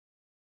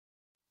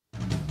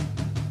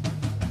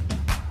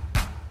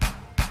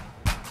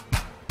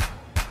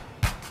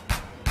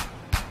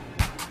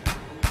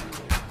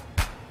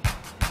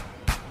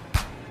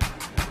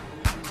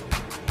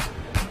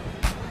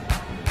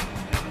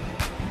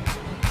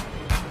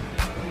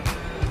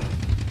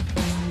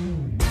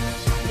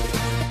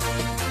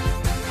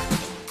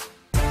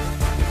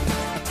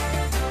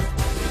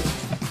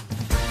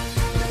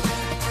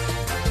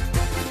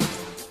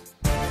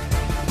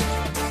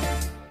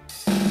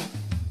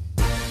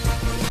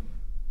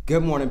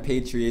Good morning,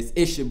 Patriots.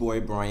 It's your boy,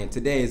 Bryant.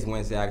 Today is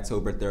Wednesday,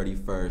 October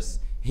 31st.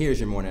 Here's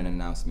your morning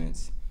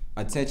announcements.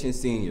 Attention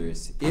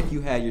seniors, if you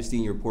had your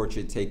senior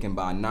portrait taken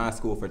by a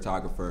non-school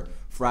photographer,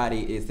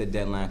 Friday is the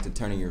deadline to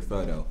turn in your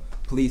photo.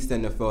 Please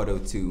send the photo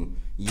to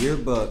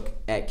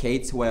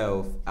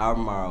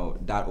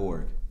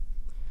yearbook@k12albemarle.org.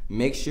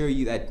 Make sure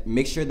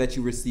that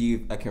you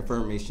receive a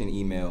confirmation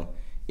email.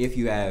 If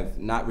you have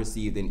not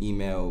received an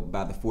email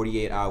by the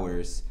 48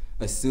 hours,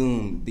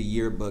 assume the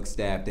yearbook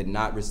staff did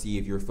not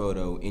receive your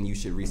photo and you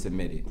should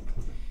resubmit it.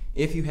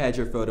 If you had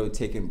your photo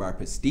taken by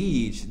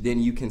Prestige,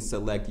 then you can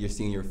select your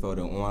senior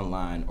photo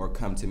online or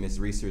come to Ms.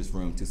 Reeser's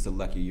room to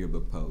select your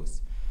yearbook pose.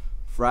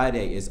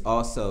 Friday is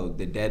also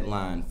the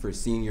deadline for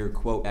senior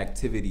quote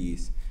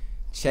activities.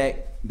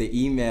 Check the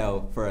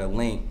email for a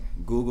link,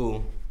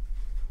 Google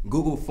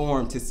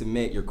form to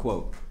submit your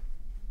quote.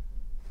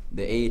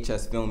 The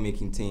AHS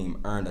filmmaking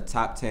team earned a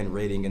top 10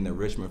 rating in the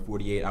Richmond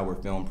 48-hour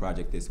film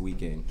project this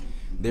weekend.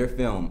 Their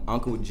film,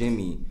 Uncle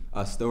Jimmy,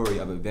 A Story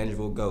of a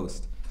Vengeful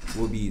Ghost,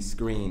 will be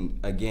screened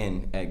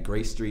again at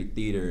Grace Street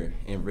Theater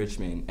in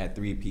Richmond at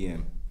 3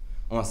 p.m.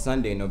 On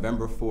Sunday,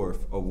 November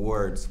 4th,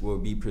 awards will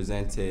be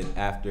presented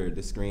after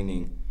the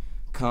screening.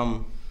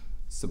 Come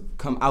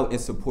out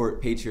and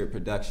support Patriot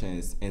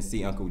Productions and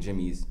see Uncle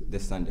Jimmy's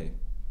this Sunday.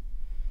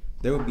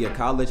 There will be a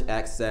college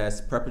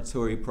access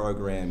preparatory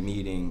program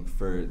meeting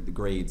for the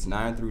grades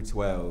 9 through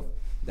 12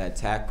 that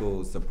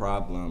tackles the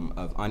problem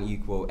of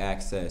unequal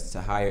access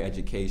to higher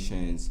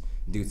educations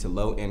due to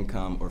low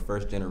income or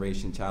first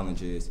generation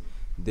challenges.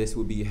 This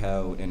will be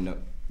held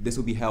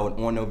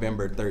on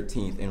November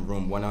 13th in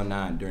room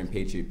 109 during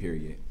Patriot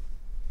Period.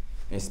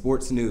 In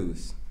sports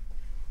news,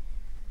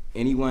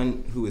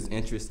 anyone who is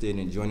interested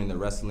in joining the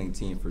wrestling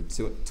team for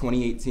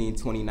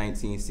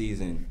 2018-2019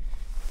 season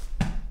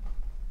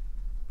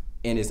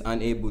and is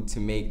unable to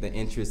make the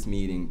interest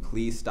meeting,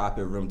 please stop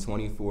at room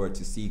 24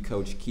 to see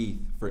Coach Keith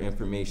for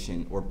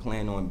information or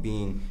plan on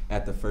being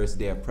at the first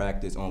day of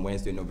practice on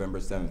Wednesday,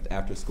 November 7th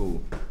after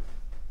school.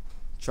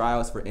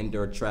 Trials for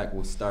indoor track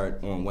will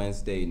start on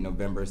Wednesday,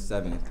 November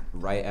 7th,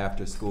 right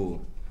after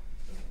school.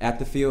 At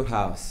the field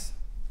house,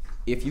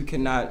 if you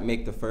cannot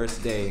make the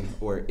first day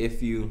or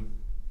if you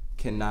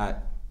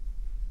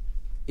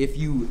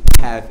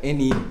have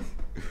any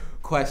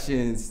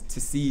questions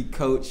to see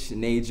Coach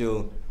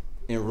Nagel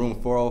in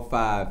room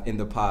 405 in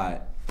the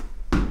pod.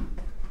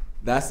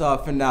 That's all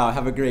for now.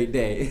 Have a great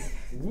day.